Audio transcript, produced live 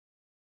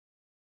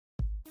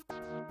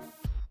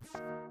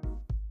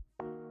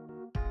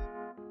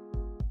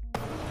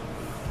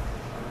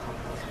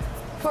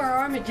For our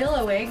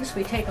armadillo eggs,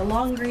 we take a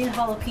long green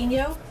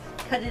jalapeno,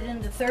 cut it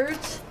into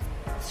thirds,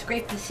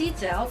 scrape the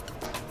seeds out,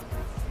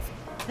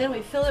 then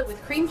we fill it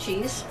with cream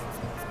cheese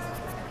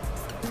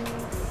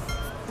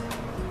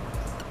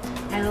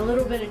and a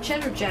little bit of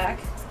cheddar jack.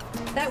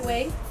 That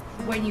way,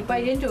 when you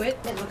bite into it,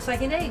 it looks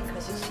like an egg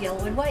because it's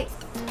yellow and white.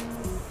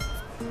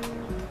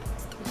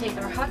 We take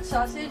our hot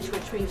sausage,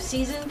 which we've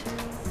seasoned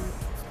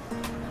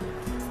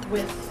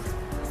with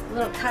a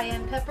little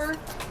cayenne pepper,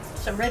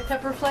 some red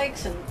pepper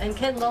flakes, and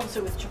Ken loves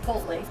it with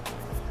chipotle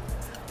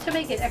to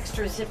make it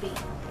extra zippy.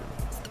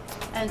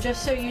 And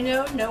just so you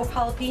know, no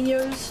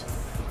jalapenos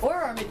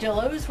or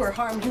armadillos were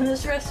harmed in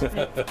this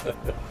recipe.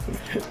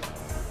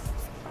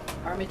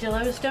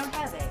 Armadillos don't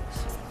have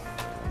eggs.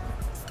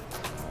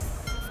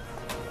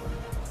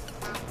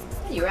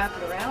 You wrap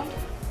it around,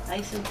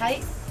 nice and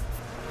tight.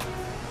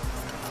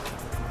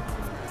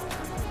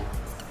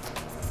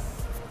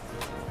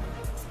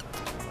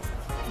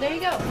 There you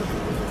go.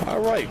 All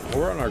right,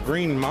 we're on our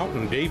Green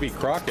Mountain Davy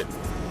Crockett,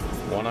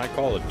 one I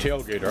call a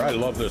tailgater. I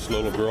love this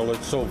little grill,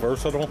 it's so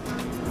versatile.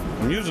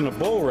 I'm using a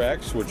Bull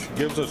Rex, which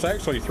gives us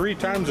actually 3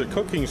 times the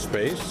cooking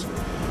space,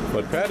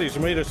 but Patti's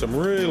made us some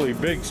really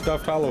big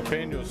stuffed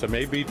jalapenos, some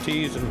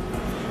ABTs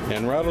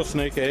and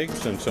rattlesnake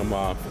eggs, and some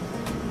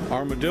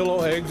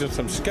armadillo eggs and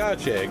some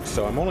Scotch eggs,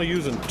 so I'm only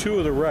using 2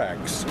 of the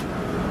racks.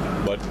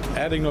 But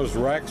adding those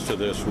racks to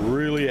this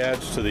really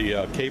adds to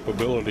the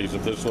capabilities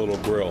of this little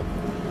grill.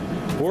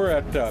 We're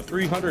at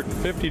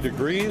 350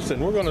 degrees,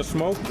 and we're going to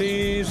smoke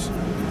these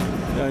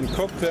and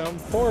cook them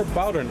for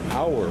about an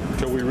hour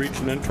until we reach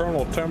an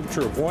internal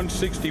temperature of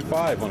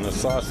 165 on the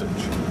sausage.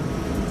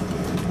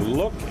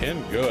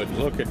 Looking good.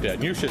 Look at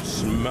that. You should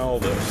smell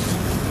this.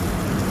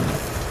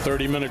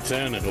 30 minutes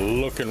in and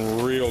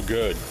looking real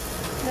good.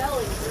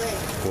 Smelling great.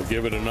 We'll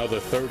give it another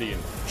 30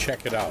 and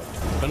check it out.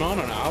 Been on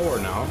an hour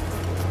now,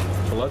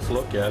 so let's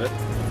look at it.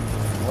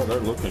 Oh,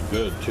 they're looking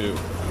good too.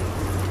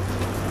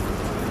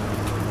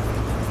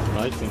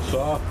 Nice and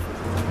soft.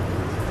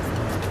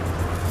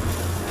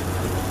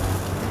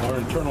 Our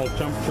internal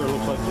temperature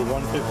looks like it's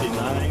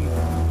 159.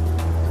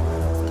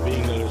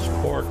 Being that it's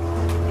pork,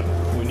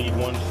 we need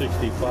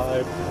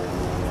 165.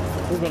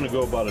 We're going to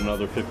go about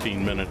another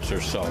 15 minutes or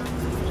so.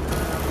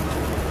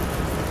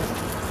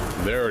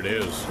 There it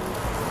is.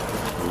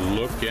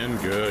 Looking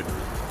good.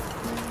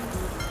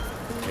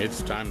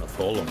 It's time to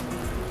pull them.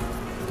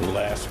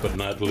 Last but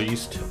not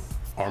least,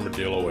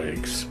 armadillo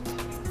eggs.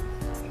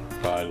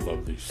 I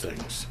love these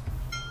things.